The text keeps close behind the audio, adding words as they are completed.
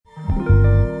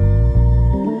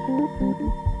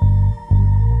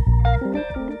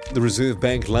The Reserve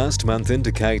Bank last month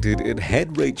indicated it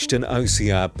had reached an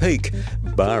OCR peak,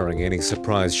 barring any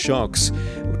surprise shocks.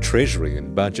 Treasury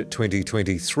and Budget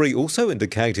 2023 also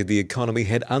indicated the economy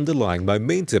had underlying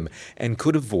momentum and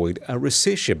could avoid a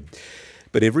recession.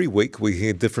 But every week we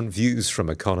hear different views from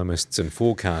economists and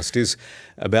forecasters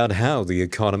about how the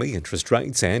economy, interest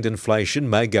rates and inflation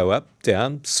may go up,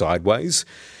 down, sideways.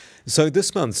 So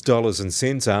this month's Dollars and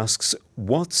Cents asks,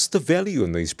 what's the value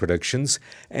in these predictions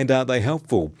and are they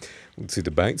helpful? To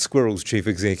debate, Squirrel's Chief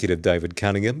Executive David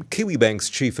Cunningham, Kiwibank's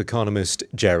Chief Economist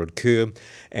Jarrod Kerr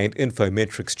and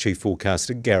Infometrics Chief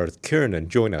Forecaster Gareth Kiernan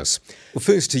join us. Well,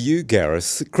 first to you,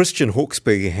 Gareth. Christian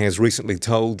Hawkesby has recently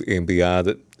told NBR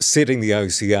that setting the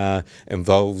OCR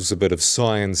involves a bit of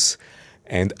science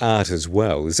and art as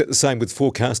well. Is that the same with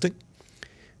forecasting?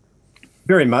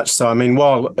 Very much so. I mean,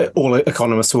 while all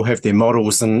economists will have their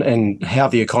models and how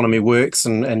the economy works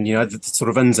and you know, the sort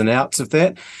of ins and outs of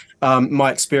that,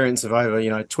 my experience of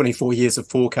over, 24 years of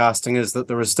forecasting is that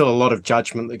there is still a lot of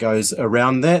judgment that goes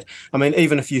around that. I mean,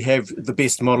 even if you have the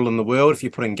best model in the world, if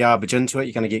you're putting garbage into it,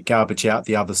 you're going to get garbage out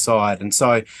the other side. And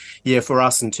so, yeah, for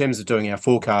us, in terms of doing our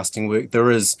forecasting work, there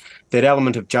is that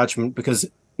element of judgment because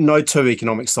no two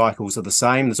economic cycles are the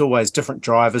same. There's always different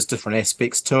drivers, different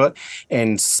aspects to it.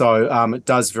 And so it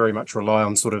does very much rely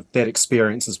on sort of that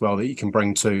experience as well that you can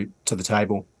bring to the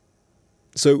table.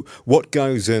 So what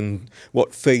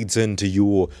feeds into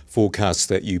your forecasts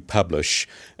that you publish?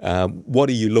 What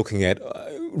are you looking at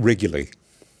regularly?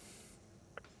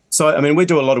 So, I mean, we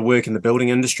do a lot of work in the building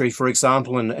industry, for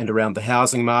example, and around the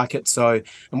housing market. So,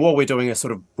 and while we're doing a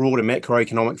sort of broader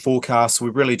macroeconomic forecast, we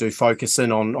really do focus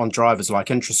in on drivers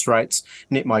like interest rates,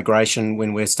 net migration,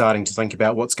 when we're starting to think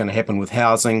about what's going to happen with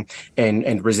housing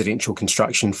and residential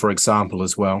construction, for example,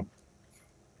 as well.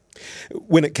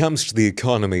 When it comes to the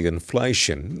economy,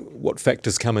 inflation, what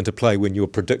factors come into play when you're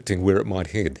predicting where it might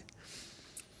head?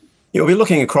 Yeah, we're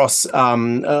looking across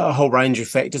a whole range of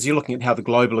factors. You're looking at how the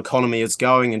global economy is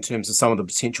going in terms of some of the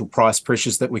potential price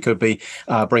pressures that we could be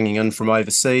bringing in from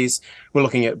overseas. We're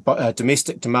looking at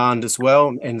domestic demand as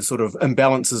well and the sort of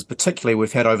imbalances, particularly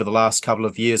we've had over the last couple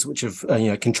of years, which have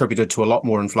contributed to a lot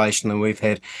more inflation than we've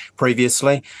had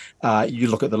previously. You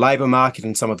look at the labour market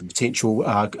and some of the potential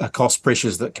cost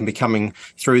pressures that can be coming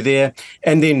through there.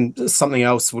 And then something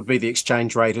else would be the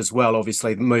exchange rate as well.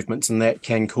 Obviously, the movements in that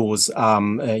can cause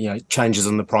changes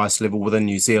in the price level within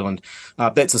New Zealand.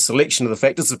 That's a selection of the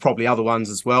factors. There's probably other ones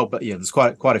as well, but yeah, there's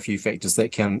quite a few factors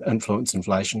that can influence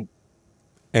inflation.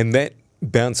 And that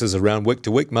bounces around week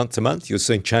to week, month to month? You're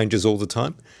seeing changes all the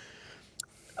time?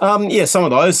 Some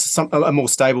of those are more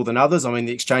stable than others. I mean,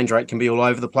 the exchange rate can be all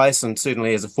over the place, and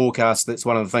certainly as a forecast, that's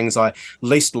one of the things I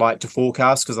least like to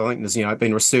forecast because I think there's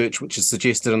been research which has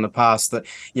suggested in the past that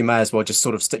you may as well just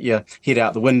sort of stick your head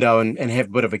out the window and have a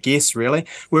bit of a guess, really.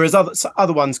 Whereas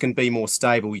other ones can be more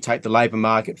stable. You take the labour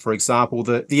market, for example,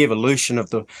 the evolution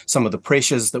of some of the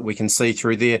pressures that we can see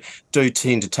through there do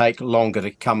tend to take longer to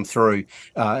come through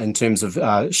in terms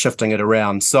of shifting it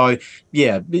around. So,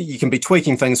 yeah, you can be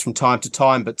tweaking things from time to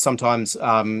time, but sometimes,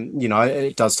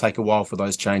 it does take a while for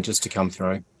those changes to come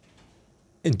through.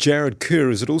 And Jarrod Kerr,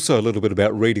 is it also a little bit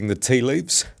about reading the tea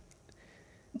leaves?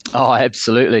 Oh,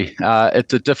 absolutely.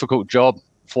 It's a difficult job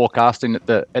forecasting at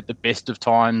the best of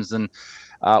times, and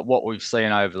what we've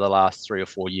seen over the last 3 or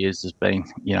 4 years has been,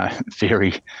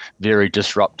 very, very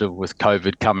disruptive with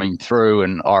COVID coming through.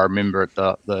 And I remember at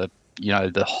the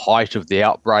height of the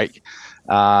outbreak,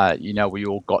 we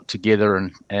all got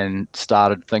together and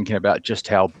started thinking about just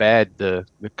how bad the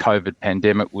COVID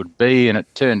pandemic would be, and it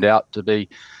turned out to be,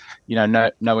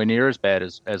 nowhere near as bad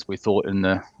as we thought in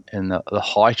the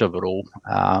height of it all.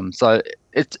 So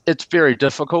it's very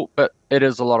difficult, but it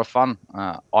is a lot of fun.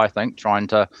 I think trying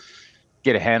to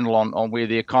get a handle on where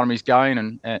the economy's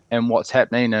going and what's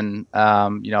happening. And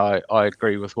I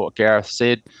agree with what Gareth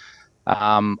said.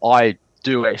 I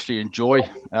do actually enjoy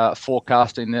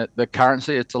forecasting the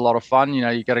currency. It's a lot of fun.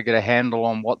 You got to get a handle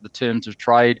on what the terms of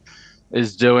trade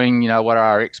is doing, what are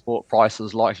our export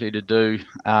prices likely to do.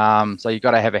 So you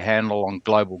got to have a handle on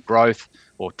global growth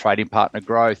or trading partner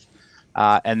growth.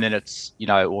 And then it's,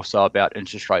 also about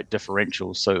interest rate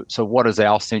differentials. So what is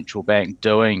our central bank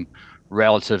doing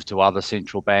relative to other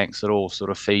central banks? It all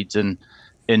sort of feeds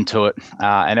into it,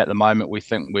 and at the moment we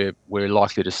think we're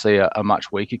likely to see a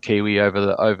much weaker Kiwi over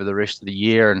the rest of the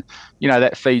year, and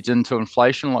that feeds into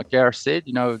inflation, like Gareth said.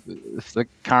 If the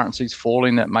currency's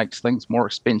falling, that makes things more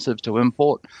expensive to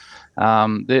import.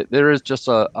 There is just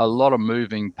a lot of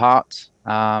moving parts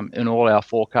in all our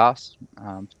forecasts,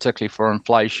 particularly for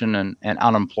inflation and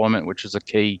unemployment, which is a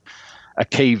key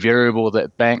variable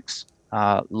that banks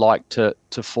like to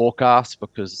forecast,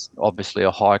 because obviously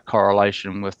a high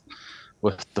correlation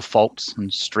with defaults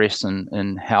and stress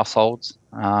in households.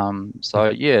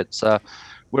 It's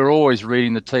we're always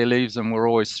reading the tea leaves, and we're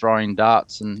always throwing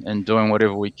darts and doing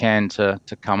whatever we can to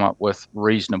come up with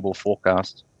reasonable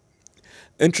forecasts.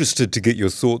 Interested to get your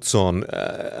thoughts on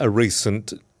a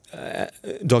recent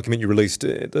document you released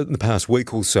in the past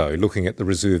week or so, looking at the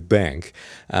Reserve Bank.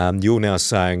 You're now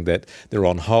saying that they're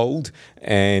on hold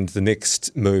and the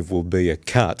next move will be a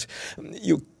cut.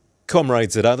 Your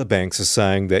comrades at other banks are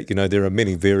saying that, there are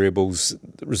many variables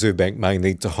the Reserve Bank may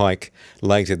need to hike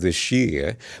later this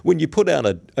year. When you put out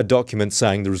a document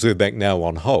saying the Reserve Bank now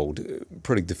on hold,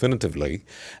 pretty definitively,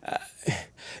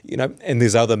 and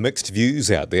there's other mixed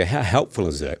views out there, how helpful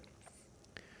is that?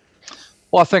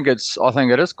 Well, I think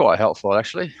it is quite helpful,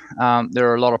 actually. There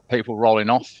are a lot of people rolling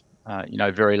off,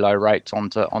 very low rates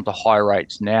onto high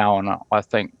rates now, and I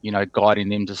think guiding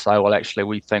them to say, well, actually,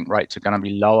 we think rates are going to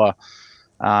be lower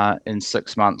in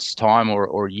 6 months' time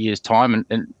or a year's time,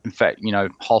 and in fact,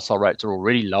 wholesale rates are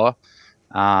already lower,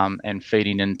 and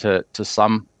feeding into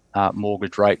some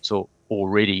mortgage rates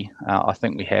already. I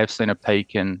think we have seen a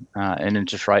peak in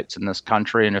interest rates in this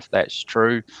country, and if that's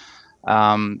true, they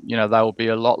will be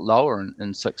a lot lower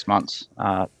in 6 months'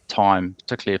 time,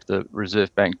 particularly if the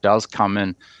Reserve Bank does come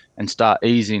in and start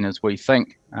easing, as we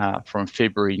think, from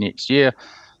February next year.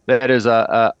 That is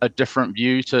a different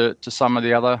view to some of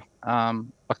the other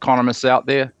economists out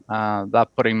there. They're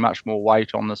putting much more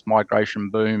weight on this migration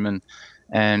boom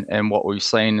and what we've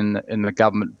seen in the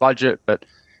government budget. But,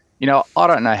 I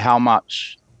don't know how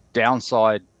much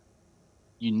downside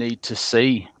you need to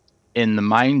see in the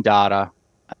main data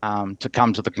to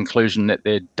come to the conclusion that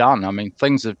they're done. I mean,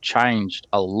 things have changed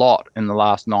a lot in the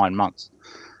last 9 months.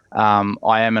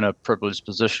 I am in a privileged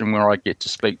position where I get to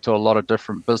speak to a lot of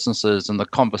different businesses, and the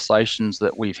conversations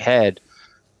that we've had,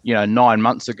 9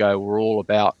 months ago were all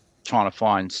about trying to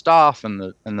find staff and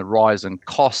the rise in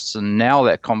costs. And now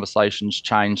that conversation's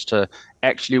changed to,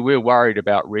 actually, we're worried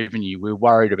about revenue. We're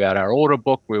worried about our order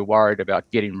book. We're worried about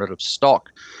getting rid of stock.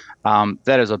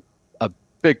 That is a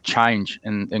big change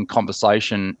in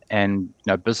conversation, and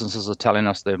businesses are telling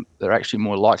us they're actually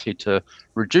more likely to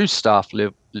reduce staff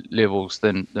levels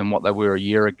than what they were a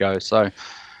year ago. So,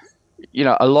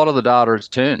 a lot of the data has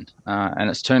turned, and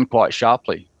it's turned quite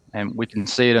sharply, and we can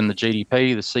see it in the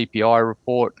GDP, the CPI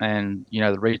report, and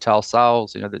the retail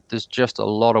sales. There's just a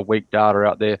lot of weak data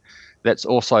out there that's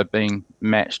also being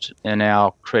matched in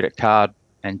our credit card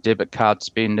and debit card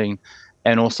spending,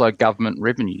 and also government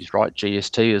revenues, right?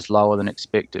 GST is lower than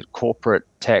expected. Corporate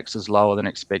tax is lower than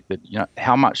expected.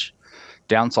 How much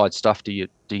downside stuff do you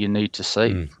need to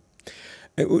see?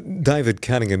 David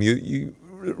Cunningham, you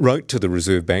wrote to the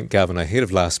Reserve Bank Governor ahead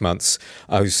of last month's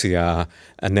OCR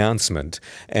announcement,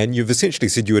 and you've essentially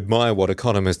said you admire what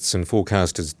economists and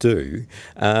forecasters do.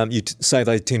 You say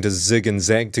they tend to zig and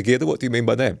zag together. What do you mean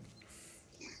by that?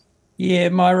 Yeah,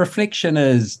 my reflection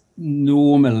is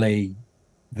normally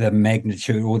the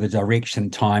magnitude or the direction,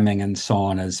 timing and so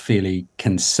on is fairly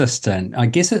consistent. I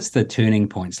guess it's the turning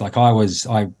points. Like I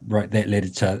wrote that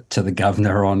letter to the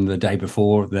governor on the day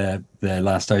before the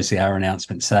last OCR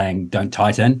announcement saying don't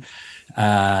tighten,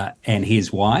 and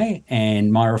here's why.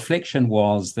 And my reflection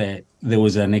was that there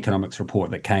was an economics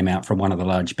report that came out from one of the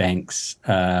large banks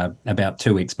about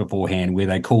 2 weeks beforehand where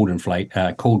they called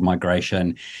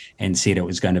migration and said it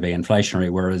was going to be inflationary,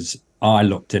 whereas I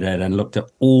looked at it and looked at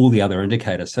all the other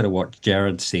indicators, sort of what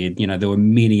Jared said. There were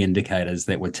many indicators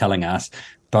that were telling us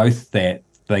both that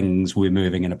things were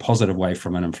moving in a positive way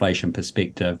from an inflation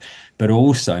perspective, but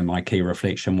also my key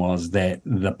reflection was that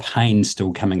the pain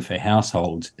still coming for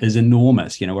households is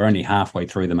enormous. We're only halfway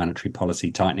through the monetary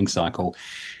policy tightening cycle.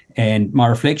 And my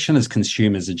reflection is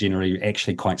consumers are generally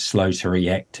actually quite slow to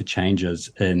react to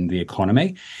changes in the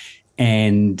economy.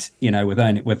 And, with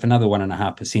another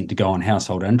 1.5% to go on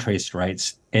household interest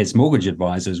rates, as mortgage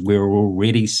advisors, we're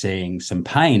already seeing some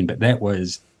pain, but that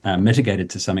was mitigated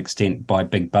to some extent by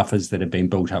big buffers that have been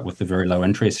built up with the very low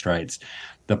interest rates.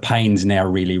 The pain's now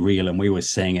really real, and we were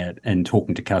seeing it in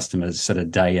talking to customers sort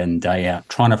of day in, day out,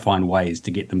 trying to find ways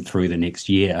to get them through the next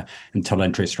year until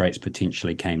interest rates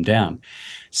potentially came down.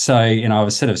 So, I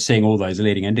was sort of seeing all those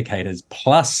leading indicators,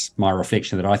 plus my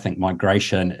reflection that I think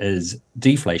migration is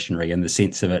deflationary in the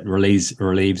sense of it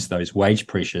relieves those wage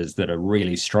pressures that are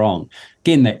really strong.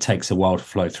 Again, that takes a while to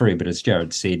flow through, but as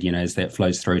Jared said, as that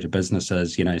flows through to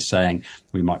businesses, saying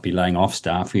we might be laying off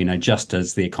staff, just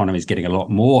as the economy is getting a lot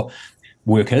more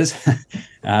workers,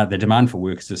 the demand for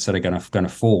workers is sort of going to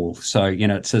fall. So,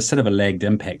 it's a sort of a lagged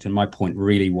impact. And my point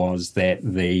really was that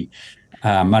the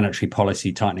monetary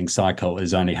policy tightening cycle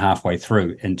is only halfway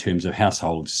through in terms of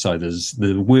households. So there's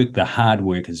the hard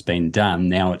work has been done.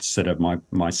 Now it's sort of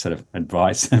my sort of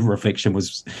advice and reflection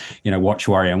was, watch,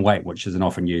 worry and wait, which is an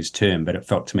often used term, but it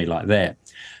felt to me like that.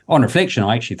 On reflection,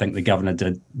 I actually think the governor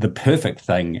did the perfect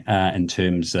thing in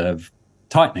terms of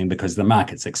tightening, because the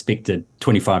markets expected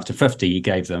 25 to 50. He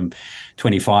gave them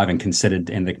 25 and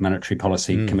the Monetary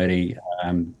Policy Committee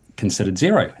considered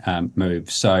zero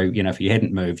moves. So, if you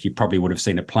hadn't moved, you probably would have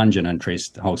seen a plunge in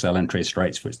wholesale interest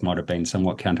rates, which might have been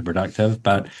somewhat counterproductive.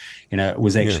 But, it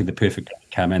was actually the perfect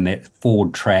outcome, and that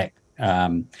forward track,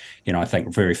 I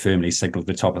think very firmly signalled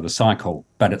the top of the cycle,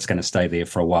 but it's going to stay there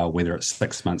for a while, whether it's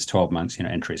 6 months, 12 months,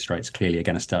 interest rates clearly are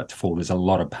going to start to fall. There's a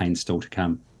lot of pain still to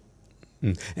come.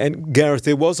 And Gareth,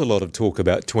 there was a lot of talk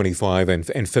about 25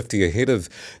 and 50 ahead of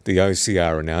the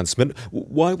OCR announcement.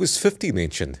 Why was 50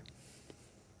 mentioned?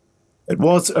 It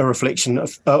was a reflection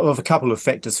of a couple of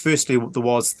factors. Firstly, there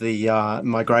was the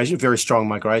migration, very strong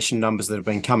migration numbers that have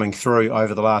been coming through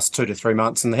over the last 2 to 3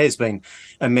 months, and there has been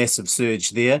a massive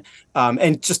surge there.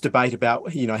 And just debate about,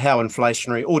 how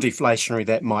inflationary or deflationary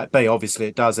that might be. Obviously,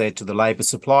 it does add to the labour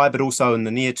supply, but also in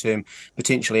the near term,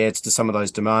 potentially adds to some of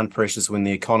those demand pressures when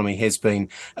the economy has been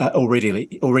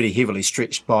already heavily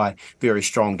stretched by very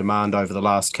strong demand over the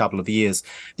last couple of years.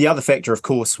 The other factor, of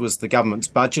course, was the government's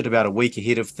budget about a week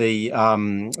ahead of the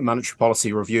monetary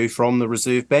policy review from the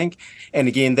Reserve Bank. And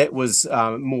again, that was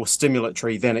more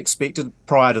stimulatory than expected.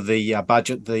 Prior to the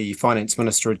budget, the Finance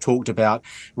Minister had talked about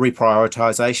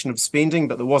reprioritisation of spending,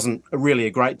 but there wasn't really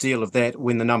a great deal of that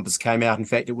when the numbers came out. In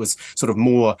fact, it was sort of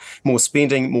more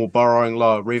spending, more borrowing,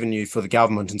 lower revenue for the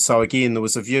government. And so again, there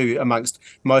was a view amongst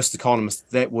most economists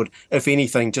that would, if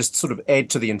anything, just sort of add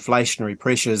to the inflationary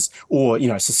pressures or,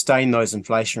 sustain those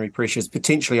inflationary pressures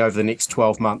potentially over the next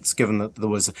 12 months, given that there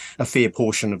was a fair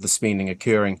portion of the spending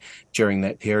occurring during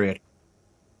that period.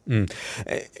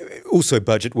 Also,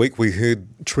 budget week, we heard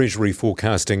Treasury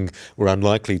forecasting were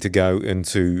unlikely to go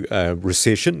into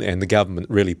recession, and the government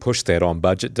really pushed that on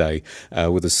budget day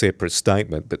with a separate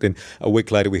statement. But then a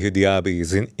week later, we heard the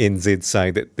RBNZ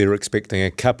say that they're expecting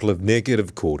a couple of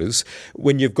negative quarters.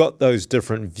 When you've got those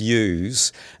different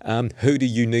views, who do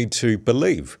you need to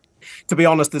believe? To be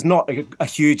honest, there's not a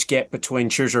huge gap between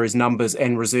Treasury's numbers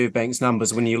and Reserve Bank's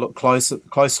numbers when you look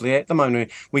closely at them. I mean,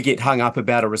 we get hung up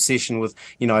about a recession with,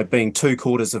 being 2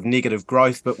 quarters of negative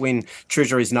growth, but when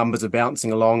Treasury's numbers are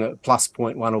bouncing along at plus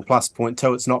 0.1 or plus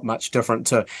 0.2, it's not much different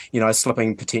to,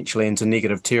 slipping potentially into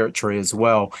negative territory as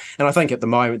well. And I think at the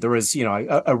moment there is,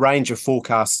 a range of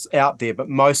forecasts out there, but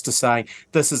most are saying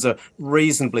this is a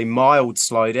reasonably mild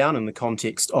slowdown in the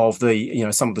context of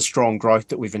the, some of the strong growth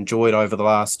that we've enjoyed over the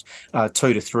last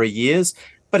 2 to 3 years.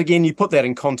 But again, you put that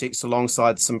in context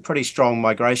alongside some pretty strong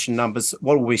migration numbers,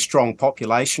 what will be strong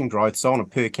population growth. So on a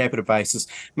per capita basis,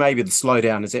 maybe the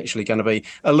slowdown is actually going to be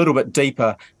a little bit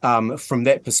deeper from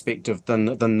that perspective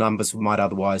than numbers might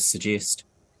otherwise suggest.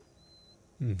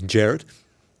 Jared?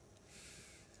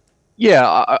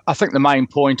 Yeah, I think the main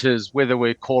point is whether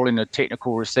we're calling a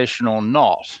technical recession or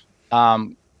not,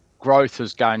 growth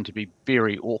is going to be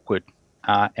very awkward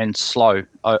and slow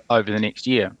over the next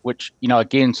year, which,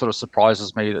 again, sort of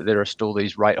surprises me that there are still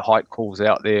these rate hike calls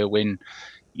out there when,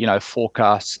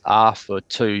 forecasts are for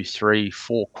 2, 3,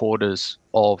 4 quarters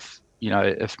of,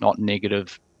 if not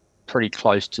negative, pretty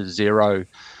close to zero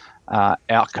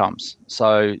outcomes.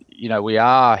 So, we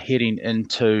are heading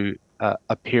into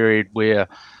a period where,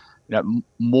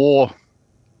 more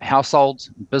households,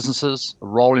 businesses are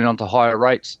rolling onto higher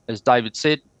rates, as David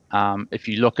said. If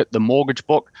you look at the mortgage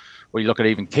book, or you look at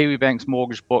even Kiwibank's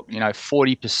mortgage book,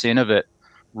 40% of it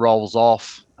rolls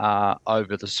off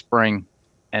over the spring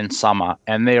and summer,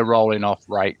 and they're rolling off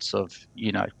rates of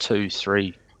 2,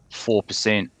 3,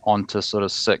 4% onto sort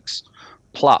of 6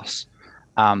 plus.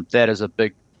 That is a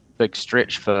big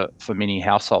stretch for many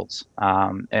households,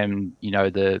 and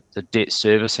the debt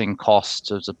servicing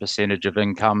cost as a percentage of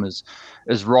income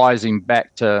is rising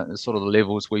back to sort of the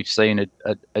levels we've seen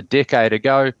a decade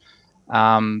ago.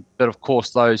 But of course,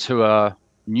 those who are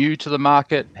new to the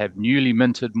market, have newly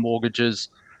minted mortgages,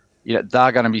 they're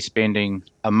going to be spending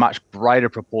a much greater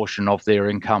proportion of their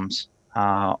incomes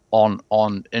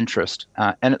on interest,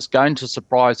 and it's going to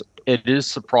surprise. It is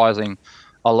surprising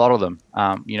a lot of them.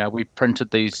 We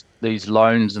printed these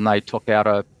loans, and they took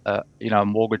out a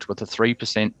mortgage with a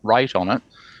 3% rate on it.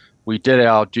 We did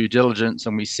our due diligence,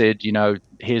 and we said,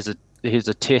 here's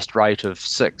a test rate of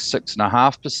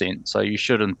 6.5%. So you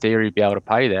should, in theory, be able to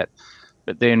pay that.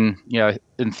 But then,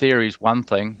 in theory is one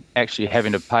thing, actually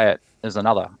having to pay it is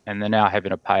another. And they're now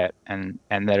having to pay it. And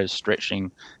that is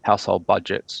stretching household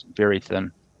budgets very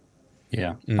thin.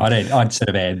 Yeah, I'd sort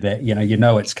of add that, you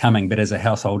know it's coming, but as a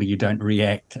householder, you don't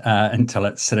react until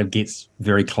it sort of gets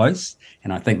very close.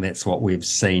 And I think that's what we've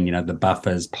seen, the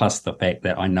buffers plus the fact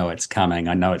that I know it's coming,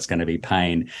 I know it's going to be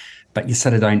pain, but you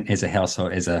sort of don't, as a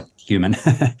household, as a human,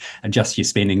 adjust your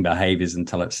spending behaviours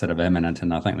until it's sort of imminent.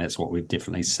 And I think that's what we've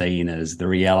definitely seen is the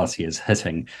reality is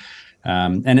hitting.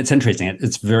 And it's interesting.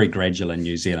 It's very gradual in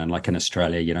New Zealand. Like in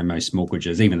Australia, most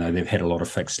mortgages, even though they've had a lot of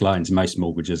fixed loans, most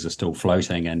mortgages are still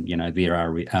floating. And, their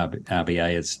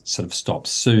RBA has sort of stopped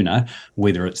sooner,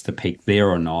 whether it's the peak there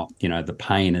or not. The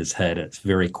pain is hit. It's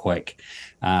very quick.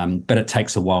 But it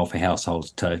takes a while for households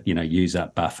to, use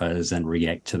up buffers and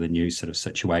react to the new sort of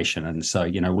situation. And so,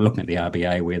 we're looking at the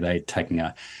RBA where they're taking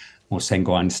a more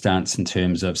sanguine stance in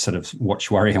terms of sort of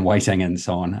watch, worry and waiting and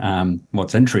so on.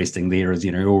 What's interesting there is,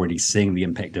 already seeing the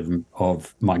impact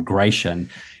of migration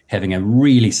having a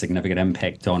really significant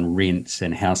impact on rents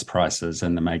and house prices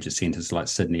in the major centres like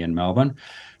Sydney and Melbourne.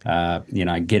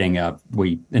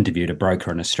 We interviewed a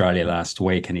broker in Australia last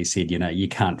week and he said, you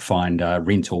can't find a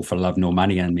rental for love nor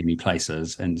money in many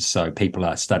places. And so people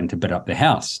are starting to bid up their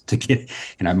house to get,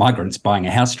 migrants buying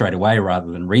a house straight away rather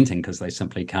than renting because they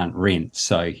simply can't rent.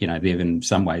 So, they've in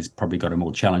some ways probably got a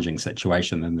more challenging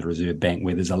situation than the Reserve Bank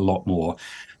where there's a lot more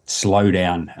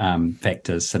slowdown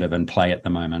factors sort of in play at the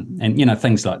moment. And,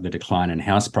 things like the decline in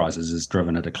house prices has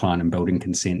driven a decline in building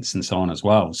consents and so on as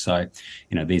well. So,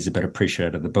 there's a bit of pressure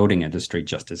to the building industry,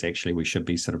 just as actually we should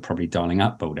be sort of probably dialing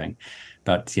up building.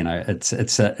 But,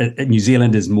 New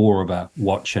Zealand is more of a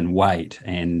watch and wait.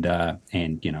 And I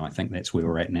think that's where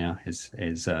we're at now, as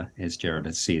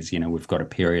Jared says, we've got a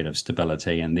period of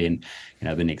stability and then,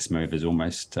 the next move is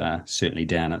almost certainly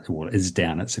down. Is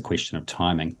down. It's a question of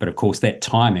timing. But of course, that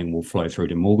timing will flow through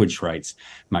to mortgage rates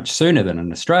much sooner than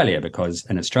in Australia, because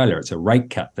in Australia, it's a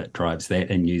rate cut that drives that.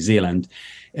 In New Zealand,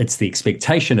 it's the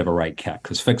expectation of a rate cut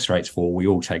because fixed rates fall. We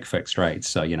all take fixed rates.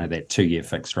 So, that 2-year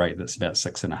fixed rate that's about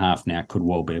 6.5 now could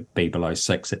well be below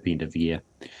 6 at the end of the year.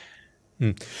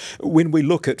 When we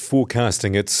look at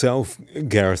forecasting itself,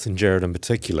 Gareth and Jared in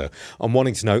particular, I'm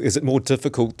wanting to know, is it more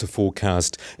difficult to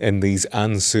forecast in these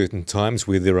uncertain times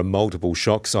where there are multiple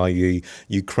shocks, i.e.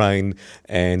 Ukraine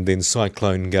and then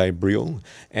Cyclone Gabriel?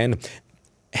 And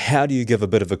how do you give a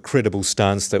bit of a credible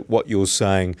stance that what you're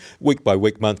saying week by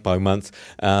week, month by month,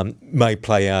 may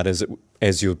play out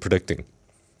as you're predicting?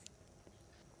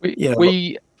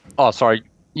 Sorry,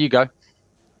 you go.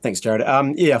 Thanks, Jared.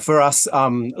 For us,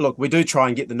 look, we do try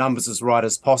and get the numbers as right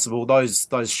as possible. Those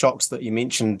shocks that you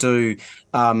mentioned do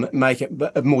make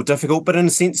it more difficult. But in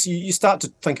a sense, you start to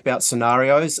think about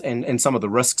scenarios and some of the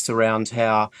risks around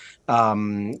how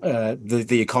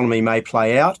the economy may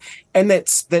play out. And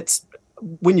that's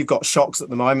when you've got shocks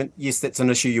at the moment, yes, that's an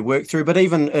issue you work through. But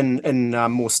even in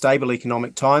more stable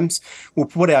economic times, we'll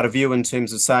put out a view in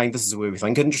terms of saying this is where we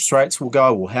think interest rates will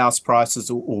go, or house prices,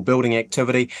 or building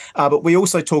activity. But we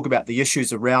also talk about the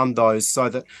issues around those, so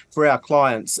that for our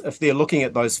clients, if they're looking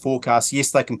at those forecasts,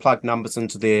 yes, they can plug numbers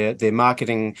into their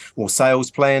marketing or sales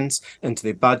plans, into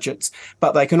their budgets,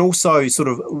 but they can also sort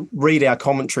of read our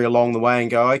commentary along the way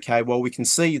and go, okay, well, we can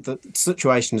see that the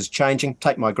situation is changing.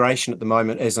 Take migration at the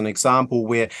moment as an example,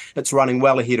 where it's running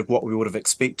well ahead of what we would have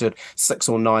expected 6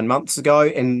 or 9 months ago,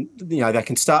 and they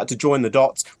can start to join the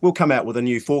dots. We'll come out with a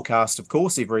new forecast, of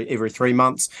course, every 3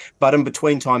 months, but in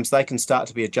between times they can start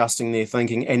to be adjusting their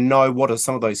thinking and know what are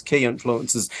some of those key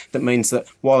influences that means that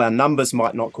while our numbers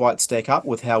might not quite stack up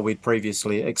with how we'd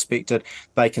previously expected,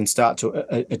 they can start to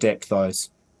adapt those.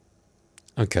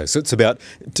 Okay, so it's about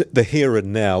the here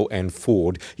and now and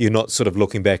forward. You're not sort of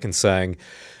looking back and saying,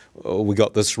 oh, we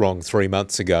got this wrong 3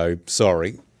 months ago,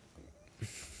 sorry.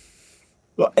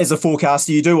 Well, as a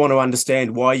forecaster, you do want to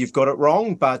understand why you've got it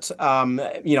wrong, but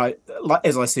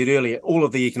as I said earlier, all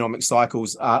of the economic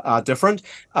cycles are different.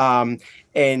 Dwelling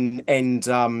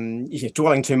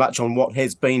too much on what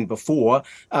has been before,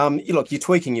 you're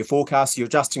tweaking your forecasts, you're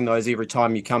adjusting those every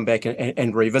time you come back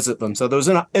and revisit them. So there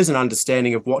is an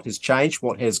understanding of what has changed,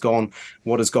 what has gone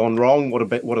wrong, what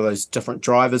are those different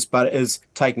drivers, but it is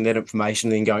taking that information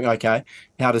and then going, okay,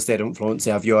 how does that influence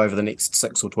our view over the next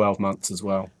 6 or 12 months as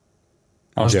well?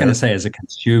 I was going to say, as a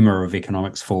consumer of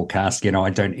economics forecast, I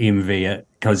don't envy it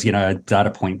because, a data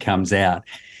point comes out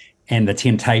and the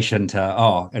temptation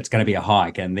to, it's going to be a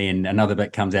hike, and then another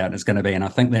bit comes out and it's going to be, and I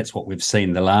think that's what we've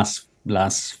seen the last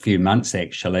last few months,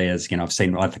 actually, is, I've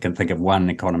seen, I can think of one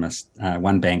economist,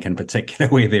 one bank in particular,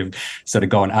 where they've sort of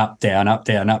gone up, down, up,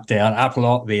 down, up, down, up a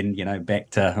lot, then, back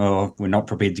to, we're not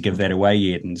prepared to give that away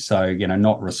yet. And so,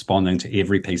 not responding to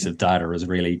every piece of data is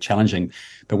really challenging.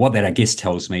 But what that, I guess,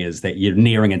 tells me is that you're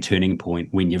nearing a turning point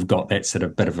when you've got that sort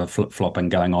of bit of a flip-flopping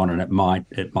going on, and it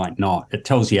might not. It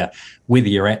tells you whether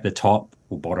you're at the top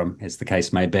or bottom, as the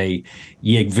case may be,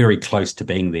 you're very close to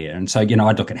being there. And so,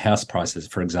 I look at house prices,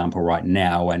 for example, right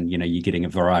now, and, you're getting a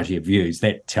variety of views.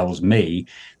 That tells me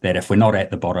that if we're not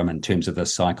at the bottom in terms of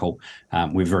this cycle,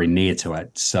 we're very near to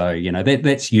it. So,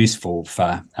 that's useful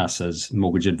for us as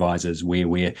mortgage advisors, where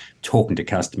we're talking to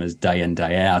customers day in,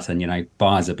 day out, and,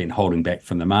 buyers have been holding back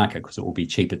from the market because it will be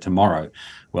cheaper tomorrow.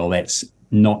 Well, that's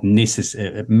not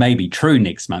necessary. It may be true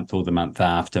next month or the month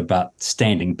after, but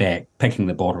standing back, picking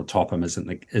the bottom top isn't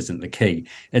the key.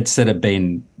 It's sort of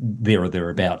been there or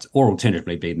thereabouts, or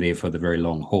alternatively been there for the very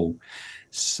long haul.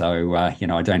 So, I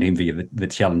don't envy you the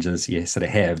challenges you sort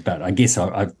of have, but I guess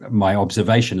my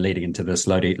observation leading into this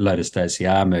latest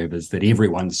OCR move is that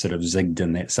everyone's sort of zigged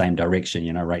in that same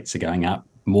direction. Rates are going up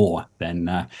more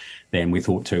than we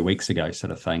thought 2 weeks ago,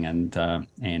 sort of thing.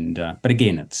 But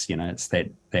again, it's it's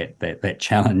that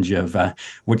challenge of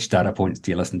which data points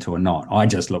do you listen to or not. I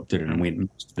just looked at it and went,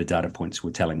 most of the data points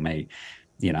were telling me,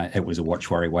 it was a watch,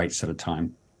 worry, wait sort of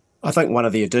time. I think one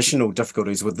of the additional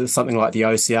difficulties with something like the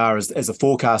OCR is, as a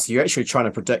forecaster, you're actually trying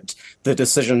to predict the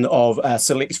decision of a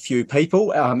select few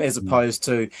people, as opposed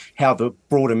to how the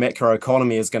broader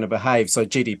macroeconomy is going to behave. So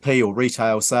GDP or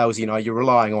retail sales, you're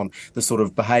relying on the sort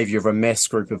of behaviour of a mass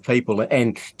group of people,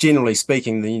 and generally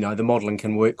speaking, the modelling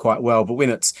can work quite well. But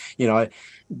when it's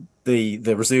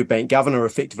the Reserve Bank governor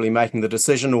effectively making the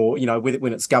decision, or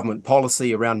when it's government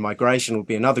policy around migration, would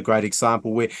be another great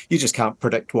example where you just can't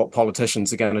predict what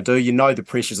politicians are going to do. The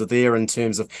pressures are there in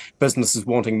terms of businesses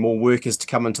wanting more workers to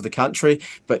come into the country,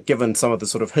 but given some of the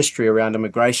sort of history around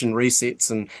immigration resets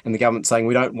and the government saying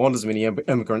we don't want as many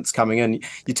immigrants coming in,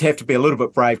 you'd have to be a little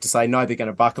bit brave to say no, they're going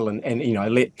to buckle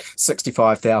and let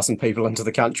 65,000 people into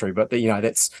the country. But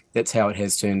that's how it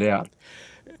has turned out.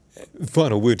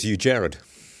 Final word to you, Jared.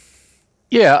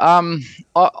 Yeah,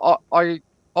 I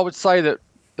would say that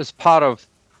as part of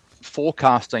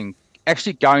forecasting,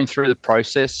 actually going through the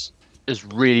process is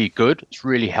really good. It's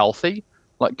really healthy.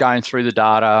 Like going through the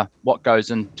data, what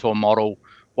goes into a model,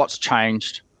 what's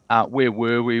changed, where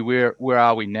were we, where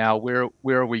are we now, where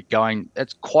are we going?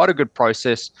 It's quite a good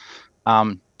process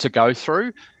to go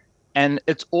through, and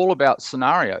it's all about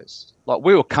scenarios. Like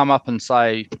we will come up and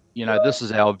say, this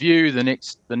is our view. The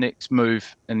next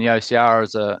move in the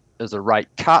OCR is a rate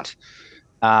cut,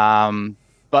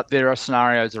 but there are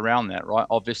scenarios around that, right?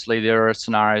 Obviously, there are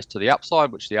scenarios to the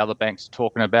upside, which the other banks are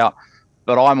talking about.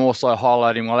 But I'm also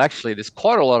highlighting, well, actually, there's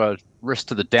quite a lot of risk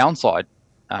to the downside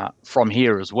from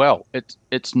here as well.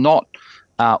 It's not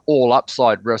all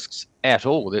upside risks at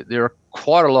all. There are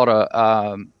quite a lot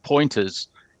of pointers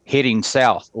heading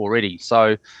south already.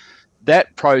 So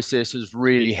that process is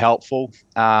really helpful,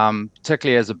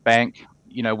 particularly as a bank.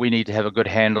 We need to have a good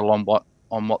handle on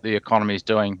what the economy is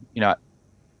doing.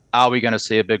 Are we going to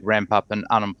see a big ramp up in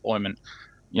unemployment?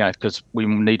 Because we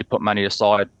need to put money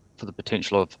aside for the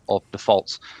potential of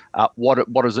defaults. What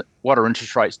are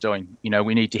interest rates doing?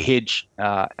 We need to hedge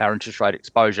our interest rate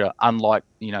exposure. Unlike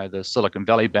the Silicon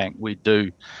Valley Bank, we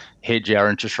do hedge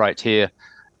our interest rates here.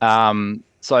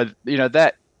 So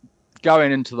that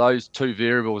going into those two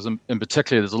variables in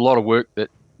particular, there's a lot of work that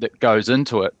goes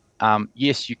into it.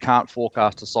 Yes, you can't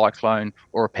forecast a cyclone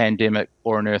or a pandemic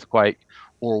or an earthquake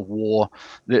or a war.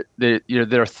 There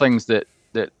are things that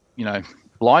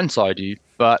blindside you,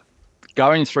 but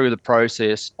going through the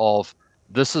process of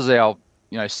this is our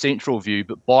central view,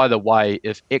 but by the way,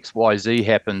 if XYZ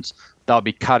happens, they'll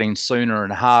be cutting sooner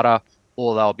and harder,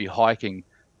 or they'll be hiking.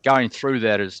 Going through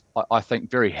that is, I think,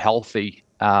 very healthy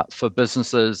for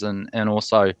businesses and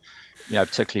also,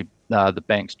 particularly the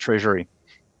bank's treasury.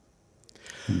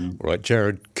 Right,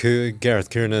 Jared, Gareth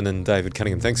Kiernan and David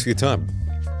Cunningham, thanks for your time.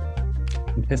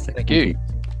 Fantastic. Thank you.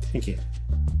 Thank you.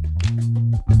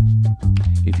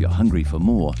 If you're hungry for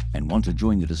more and want to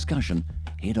join the discussion,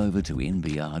 head over to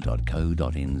nbr.co.nz.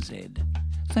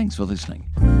 Thanks for listening.